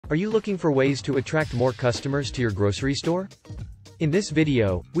Are you looking for ways to attract more customers to your grocery store? In this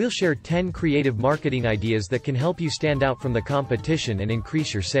video, we'll share 10 creative marketing ideas that can help you stand out from the competition and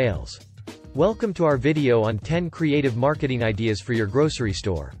increase your sales. Welcome to our video on 10 creative marketing ideas for your grocery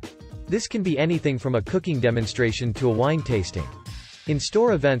store. This can be anything from a cooking demonstration to a wine tasting.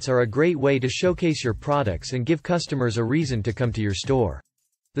 In-store events are a great way to showcase your products and give customers a reason to come to your store.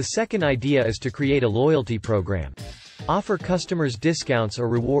 The second idea is to create a loyalty program. Offer customers discounts or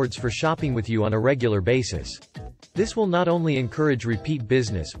rewards for shopping with you on a regular basis. This will not only encourage repeat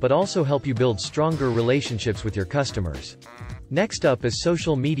business but also help you build stronger relationships with your customers. Next up is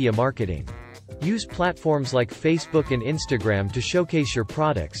social media marketing. Use platforms like Facebook and Instagram to showcase your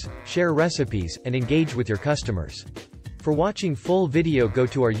products, share recipes, and engage with your customers. For watching full video, go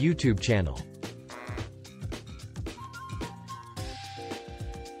to our YouTube channel.